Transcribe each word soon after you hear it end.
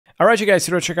Alright you guys,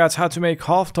 here to check out how to make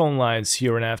halftone lines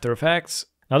here in After Effects.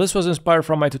 Now this was inspired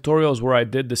from my tutorials where I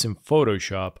did this in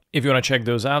Photoshop. If you want to check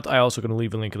those out, I also gonna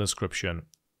leave a link in the description.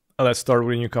 Let's start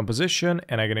with a new composition,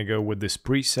 and I'm gonna go with this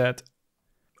preset,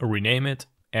 rename it,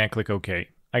 and click OK.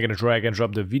 I'm gonna drag and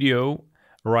drop the video,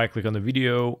 right click on the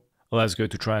video, let's go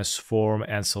to transform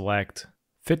and select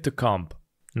fit to comp.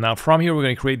 Now from here we're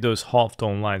gonna create those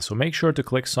halftone lines, so make sure to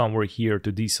click somewhere here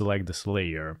to deselect this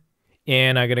layer.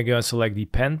 And I'm gonna go and select the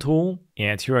pen tool,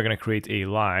 and here I'm gonna create a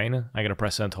line. I'm gonna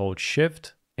press and hold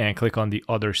shift and click on the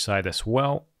other side as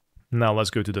well. Now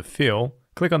let's go to the fill,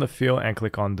 click on the fill and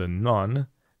click on the none,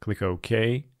 click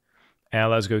OK. And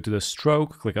let's go to the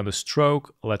stroke, click on the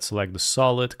stroke, let's select the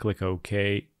solid, click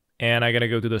OK. And I'm gonna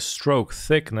go to the stroke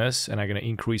thickness and I'm gonna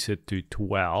increase it to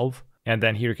 12. And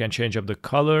then here you can change up the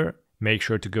color, make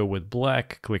sure to go with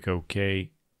black, click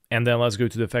OK. And then let's go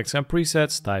to the effects and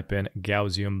presets, type in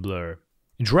Gaussian blur.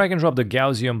 Drag and drop the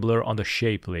Gaussian blur on the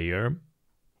shape layer.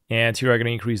 And here I'm going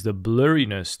to increase the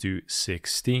blurriness to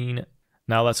 16.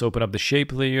 Now let's open up the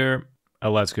shape layer.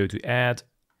 Let's go to add.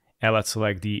 And let's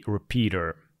select the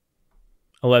repeater.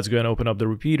 Let's go and open up the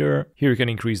repeater. Here you can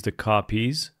increase the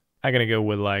copies. I'm going to go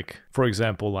with for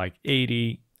example,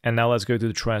 80. And now let's go to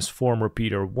the transform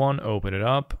repeater 1, open it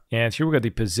up. And here we got the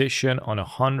position on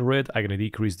 100. I'm gonna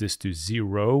decrease this to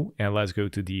 0. And let's go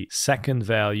to the second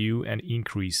value and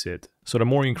increase it. So the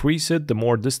more you increase it, the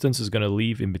more distance is gonna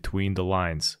leave in between the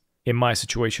lines. In my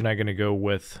situation, I'm gonna go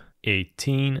with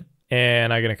 18.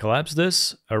 And I'm gonna collapse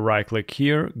this. Right click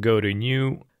here, go to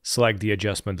new, select the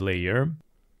adjustment layer.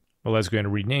 Well, let's go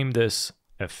and rename this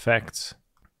effects.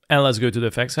 And let's go to the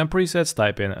effects and presets,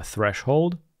 type in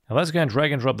threshold. Now let's go and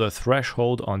drag and drop the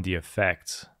threshold on the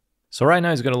effects. So right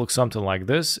now it's going to look something like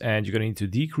this, and you're going to need to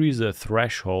decrease the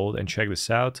threshold, and check this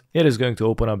out. It is going to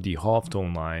open up the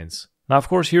halftone lines. Now of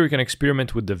course here you can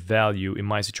experiment with the value. In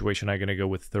my situation I'm going to go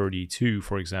with 32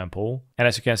 for example. And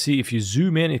as you can see, if you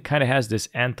zoom in, it kind of has this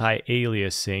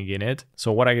anti-aliasing in it.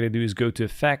 So what I'm going to do is go to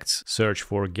effects, search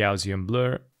for Gaussian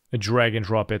blur, drag and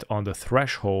drop it on the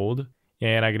threshold.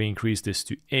 And I'm going to increase this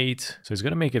to 8, so it's going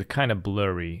to make it kind of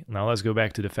blurry. Now let's go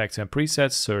back to the effects and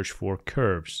presets, search for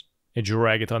curves. And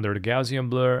drag it under the Gaussian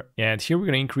blur. And here we're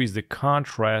going to increase the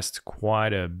contrast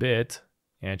quite a bit.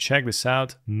 And check this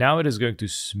out. Now it is going to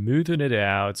smoothen it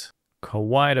out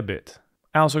quite a bit.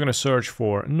 I'm also going to search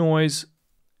for noise.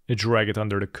 And drag it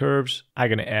under the curves. I'm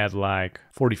going to add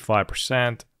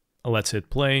 45%. Let's hit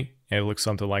play. And it looks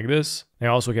something like this. And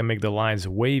I also can make the lines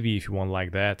wavy if you want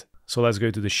like that. So let's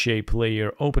go to the shape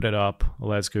layer, open it up,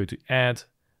 let's go to add,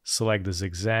 select the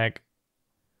zigzag,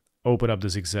 open up the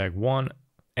zigzag one,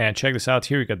 and check this out.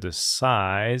 Here you got the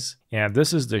size, and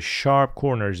this is the sharp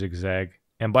corner zigzag.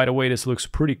 And by the way, this looks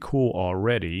pretty cool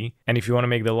already. And if you want to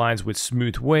make the lines with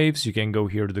smooth waves, you can go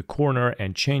here to the corner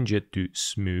and change it to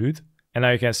smooth. And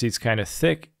now you can see it's kind of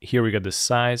thick. Here we got the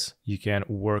size. You can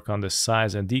work on the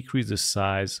size and decrease the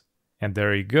size. And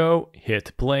there you go,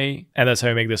 hit play. And that's how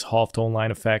you make this halftone line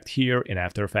effect here in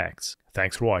After Effects.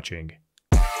 Thanks for watching.